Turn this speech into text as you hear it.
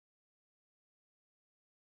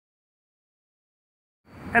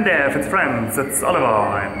And there, its friends, it's Oliver,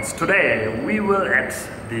 and today we will add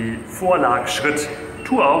the Vorlag Schritt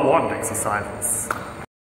to our wand exercises.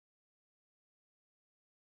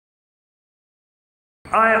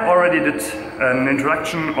 I already did an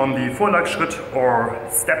introduction on the Vorlag Schritt or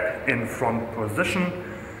step in front position.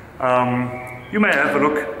 You may have a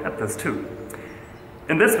look at this too.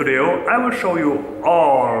 In this video I will show you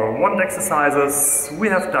all wand exercises we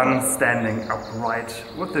have done standing upright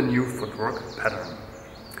with the new footwork pattern.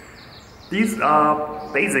 These are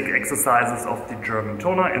basic exercises of the German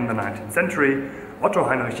toner in the 19th century. Otto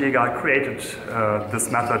Heinrich Jäger created this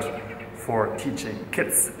method for teaching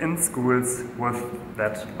kids in schools with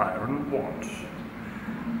that iron wand.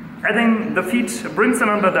 Adding the feet brings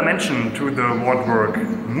another dimension to the wand work.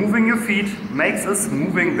 Moving your feet makes us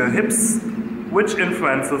moving the hips, which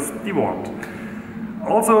influences the wand.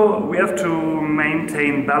 Also, we have to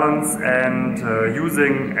maintain balance, and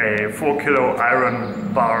using a 4 kilo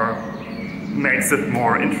iron bar makes it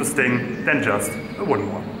more interesting than just a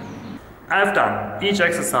wooden one. I've done each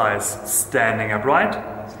exercise standing upright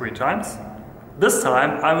 3 times. This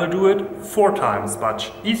time I will do it 4 times,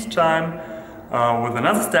 but each time with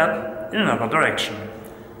another step in another direction.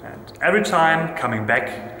 And every time coming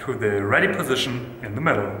back to the ready position in the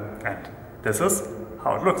middle. And this is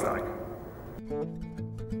how it looks like.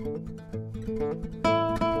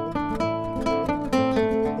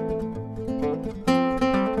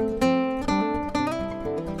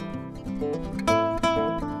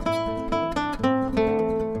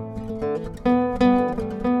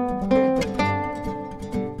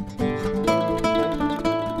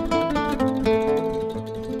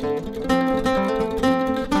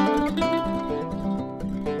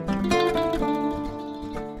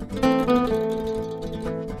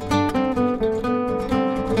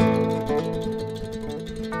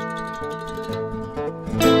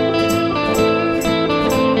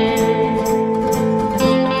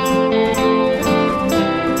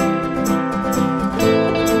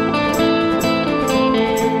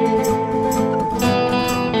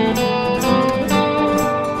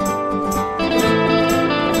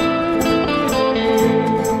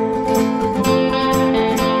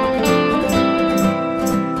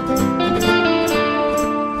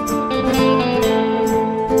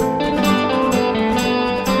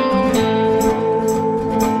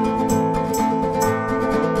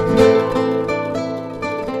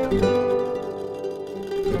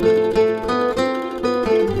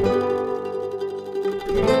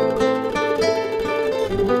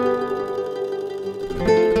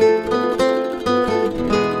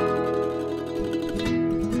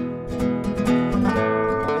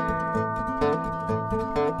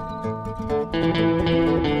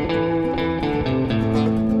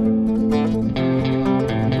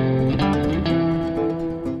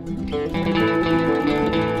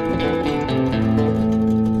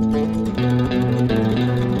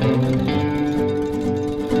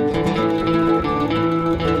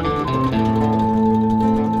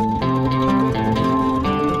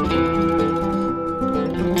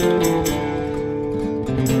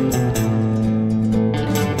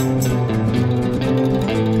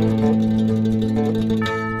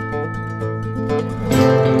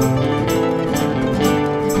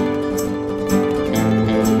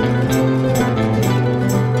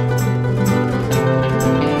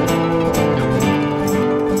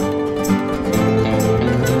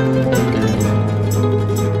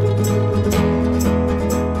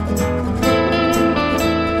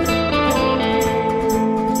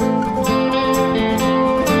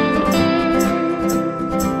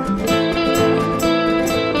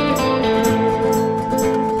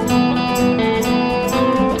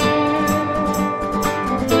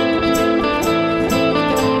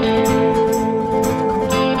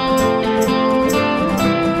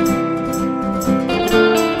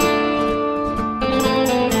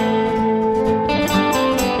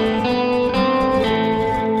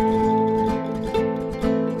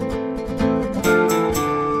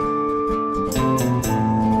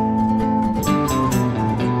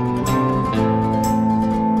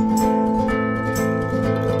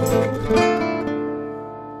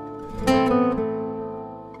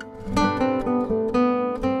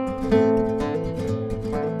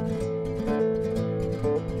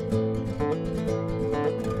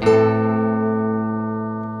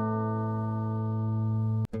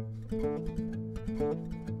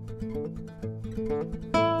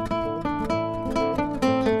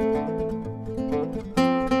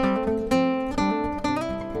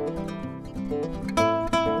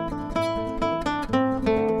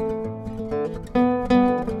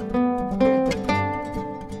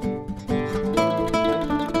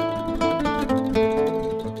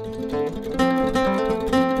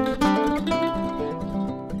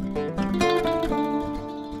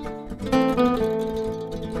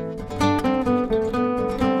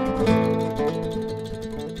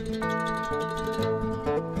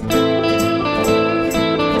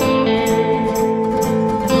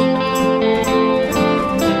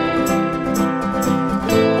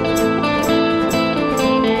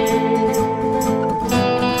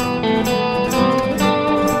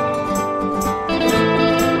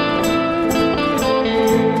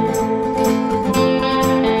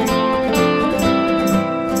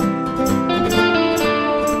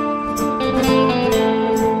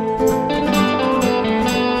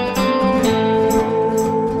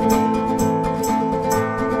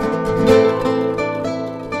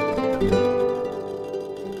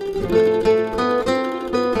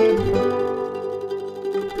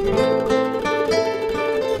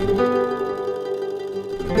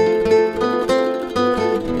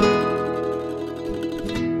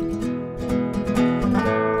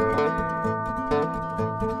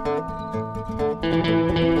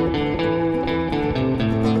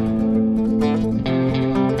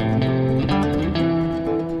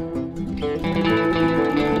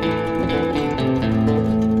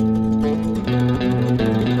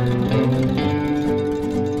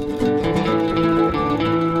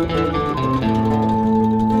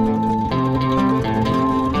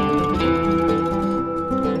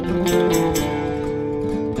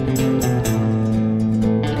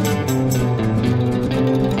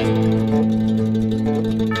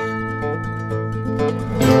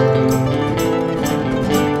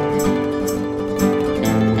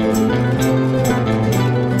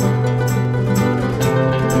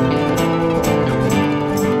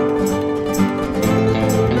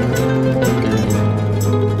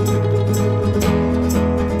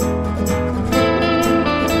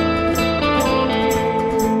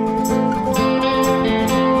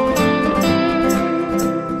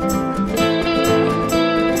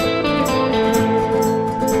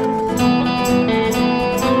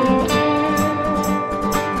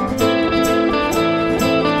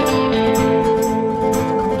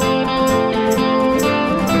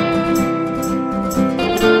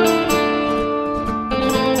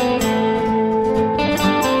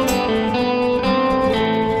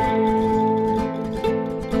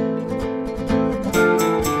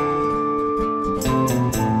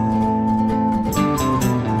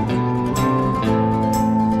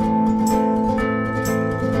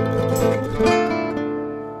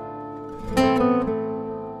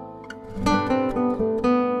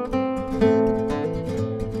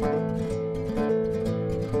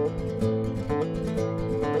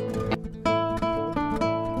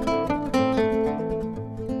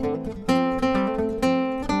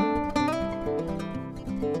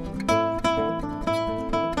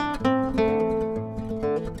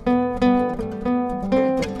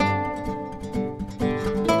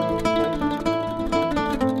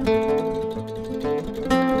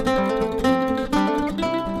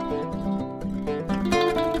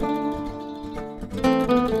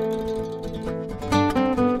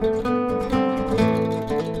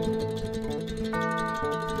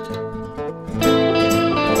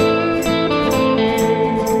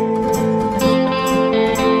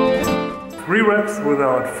 3 reps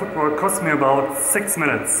without footwork cost me about 6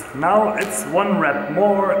 minutes. Now it's 1 rep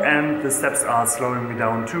more and the steps are slowing me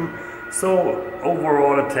down too. So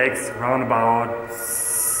overall it takes around about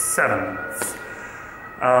 7 minutes.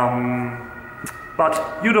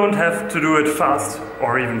 But you don't have to do it fast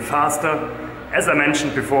or even faster. As I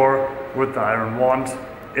mentioned before with the iron wand,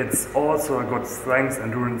 it's also a good strength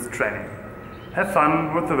endurance training. Have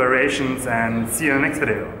fun with the variations and see you in the next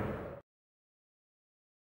video.